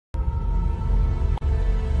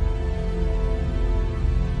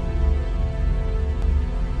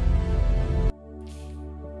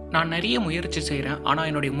நான் நிறைய முயற்சி செய்கிறேன், ஆனால்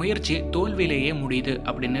என்னுடைய முயற்சி தோல்வியிலேயே முடியுது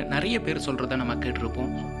அப்படின்னு நிறைய பேர் சொல்கிறத நம்ம கேட்டிருப்போம்.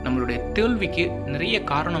 நம்மளுடைய தோல்விக்கு நிறைய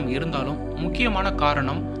காரணம் இருந்தாலும் முக்கியமான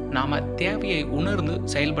காரணம் நாம் தேவையை உணர்ந்து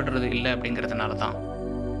செயல்படுறது இல்லை அப்படிங்கிறதுனால தான்.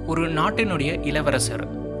 ஒரு நாட்டினுடைய இளவரசர்,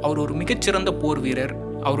 அவர் ஒரு மிகச்சிறந்த போர் வீரர்.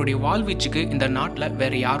 அவருடைய வாழ்வீச்சுக்கு இந்த நாட்டில்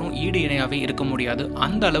வேற யாரும் ஈடு இணையாகவே இருக்க முடியாது.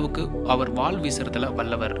 அந்த அளவுக்கு அவர் வாள் வீசுறதுல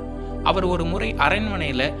வல்லவர். அவர் ஒரு முறை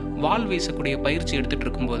அரண்மனையில் வாள் வீசக்கூடிய பயிற்சி எடுத்துட்டு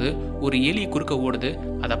இருக்கும்போது ஒரு எலி குறுக்க ஓடுது.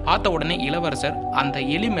 அதை பார்த்த உடனே இளவரசர் அந்த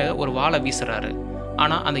எலி மேலே ஒரு வாளை வீசுறாரு.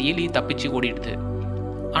 ஆனால் அந்த எலி தப்பிச்சு ஓடிடுது.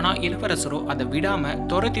 ஆனால் இளவரசரோ அதை விடாமல்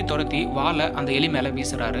துரத்தி வாளை அந்த எலி மேலே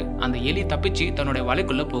வீசுறாரு. அந்த எலி தப்பிச்சு தன்னுடைய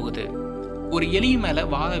வலைக்குள்ளே போகுது. ஒரு எலி மேலே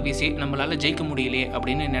வாழை வீசி நம்மளால ஜெயிக்க முடியலையே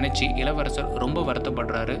அப்படின்னு நினச்சி இளவரசர் ரொம்ப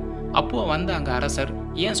வருத்தப்படுறாரு. அப்போ வந்து அங்கே அரசர்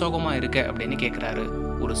ஏன் சோகமாக இருக்க அப்படின்னு கேட்குறாரு.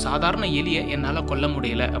 ஒரு சாதாரண எலியை என்னால் கொல்ல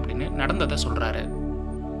முடியல அப்படின்னு நடந்ததை சொல்கிறாரு.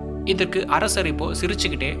 இதற்கு அரசர் இப்போ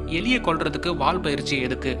சிரிச்சுக்கிட்டே எலியை கொல்றதுக்கு வால் பயிற்சி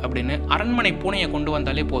எதுக்கு அப்படின்னு அரண்மனை பூனையை கொண்டு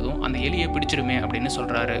வந்தாலே போதும், அந்த எலியை பிடிச்சிருமே அப்படின்னு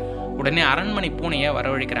சொல்கிறாரு. உடனே அரண்மனை பூனையை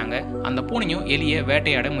வரவழைக்கிறாங்க. அந்த பூனையும் எலியை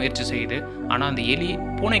வேட்டையாட முயற்சி செய்யுது. ஆனால் அந்த எலி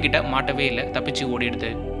பூனைக்கிட்ட மாட்டவே இல்லை, தப்பிச்சு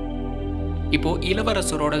ஓடிடுது. இப்போ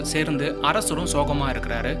இளவரசரோட சேர்ந்து அரசரும் சோகமா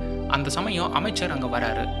இருக்கிறாரு. அந்த சமயம் அமைச்சர் அங்க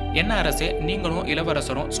வராரு. என்ன அரசே, நீங்களும்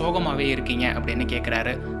இளவரசரும் சோகமாவே இருக்கீங்க அப்படின்னு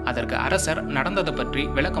கேட்கிறாரு. அதற்கு அரசர் நடந்ததை பற்றி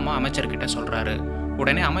விளக்கமா அமைச்சர்கிட்ட சொல்றாரு.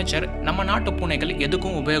 உடனே அமைச்சர், நம்ம நாட்டு பூனைகள்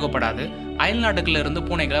எதுக்கும் உபயோகப்படாது, அயல் நாட்டுல இருந்து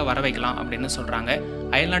பூனைகளை வர வைக்கலாம் அப்படின்னு சொல்றாங்க.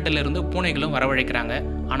 அயல் நாட்டில இருந்து பூனைகளும் வரவழைக்கிறாங்க.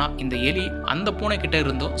 ஆனா இந்த எலி அந்த பூனைக்கிட்ட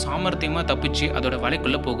இருந்தும் சாமர்த்தியமா தப்பிச்சு அதோட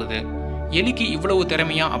வலைக்குள்ள போகுது. எலிக்கு இவ்வளவு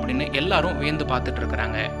திறமையா அப்படின்னு எல்லாரும் வியந்து பார்த்துட்டு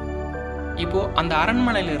இருக்கிறாங்க. இப்போ அந்த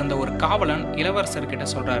அரண்மனையில் இருந்த ஒரு காவலன் இளவரசர்கிட்ட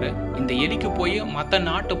சொல்றாரு, இந்த எலிக்கு போய் மற்ற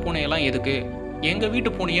நாட்டு பூனையெல்லாம் எதுக்கு, எங்க வீட்டு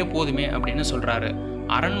பூனையே போதுமே அப்படின்னு சொல்றாரு.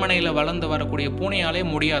 அரண்மனையில வளர்ந்து வரக்கூடிய பூனையாலே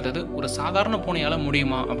முடியாதது ஒரு சாதாரண பூனையால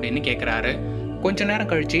முடியுமா அப்படின்னு கேட்கிறாரு. கொஞ்ச நேரம்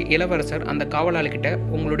கழிச்சு இளவரசர் அந்த காவலாளிகிட்ட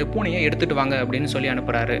உங்களுடைய பூனையை எடுத்துட்டு வாங்க அப்படின்னு சொல்லி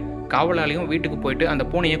அனுப்புறாரு. காவலாளியும் வீட்டுக்கு போயிட்டு அந்த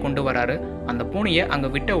பூனையை கொண்டு வராரு. அந்த பூனையை அங்க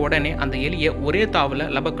விட்ட உடனே அந்த எலியை ஒரே தாவுல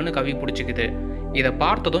லபக்குன்னு கவி பிடிச்சிக்குது. இதை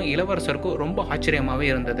பார்த்ததும் இளவரசருக்கு ரொம்ப ஆச்சரியமாவே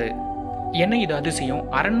இருந்தது. என்ன இது அதிசயம்,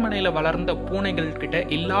 அரண்மனையில் வளர்ந்த பூனைகள் கிட்ட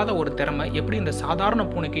இல்லாத ஒரு திறமை எப்படி இந்த சாதாரண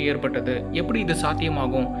பூனைக்கு ஏற்பட்டது, எப்படி இது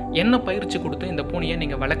சாத்தியமாகும், என்ன பயிற்சி கொடுத்து இந்த பூனையை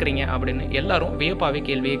நீங்க வளர்க்குறீங்க அப்படின்னு எல்லாரும் வியப்பாவே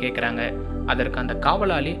கேள்வியே கேட்குறாங்க. அதற்கு அந்த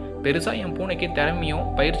காவலாளி, பெருசா என் பூனைக்கு திறமையோ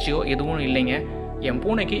பயிற்சியோ எதுவும் இல்லைங்க, என்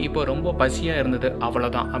பூனைக்கு இப்போ ரொம்ப பசியா இருந்தது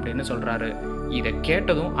அவ்வளவுதான் அப்படின்னு சொல்றாரு. இதை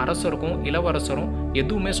கேட்டதும் அரசருக்கும் இளவரசரும்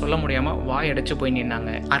எதுவுமே சொல்ல முடியாம வாயடைச்சு போய்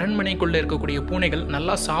நின்னாங்க. அரண்மனைக்குள்ள இருக்கக்கூடிய பூனைகள்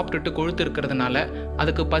நல்லா சாப்பிட்டுட்டு கொழுத்து இருக்கிறதுனால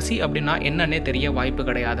அதுக்கு பசி அப்படின்னா என்னன்னே தெரிய வாய்ப்பு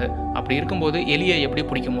கிடையாது. அப்படி இருக்கும்போது எலியை எப்படி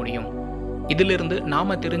பிடிக்க முடியும்? இதிலிருந்து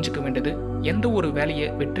நாம தெரிஞ்சுக்க வேண்டியது, எந்த ஒரு வேலையை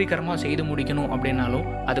வெற்றிகரமா செய்து முடிக்கணும் அப்படின்னாலும்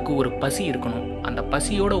அதுக்கு ஒரு பசி இருக்கணும். அந்த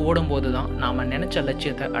பசியோட ஓடும் போதுதான் நாம நினைச்ச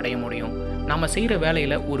லட்சியத்தை அடைய முடியும். நாம செய்யற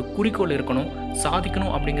வேலையில ஒரு குறிக்கோள் இருக்கணும்,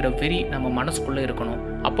 சாதிக்கணும் அப்படிங்கிற வெறி நம்ம மனசுக்குள்ள இருக்கணும்.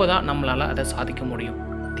 அப்போதான் நம்மளால அதை சாதிக்க முடியும்.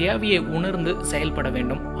 தேவையை உணர்ந்து செயல்பட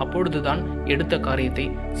வேண்டும். அப்பொழுதுதான் எடுத்த காரியத்தை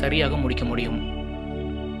சரியாக முடிக்க முடியும்.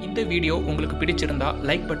 இந்த வீடியோ உங்களுக்கு பிடிச்சிருந்தா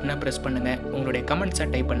லைக் பட்டனை பிரஸ் பண்ணுங்க, உங்களுடைய கமெண்ட்ஸை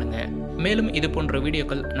டைப் பண்ணுங்க. மேலும் இது போன்ற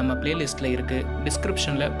வீடியோக்கள் நம்ம பிளேலிஸ்ட்ல இருக்கு.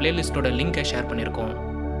 டிஸ்கிரிப்ஷன்ல பிளேலிஸ்டோட லிங்கை ஷேர் பண்ணியிருக்கோம்.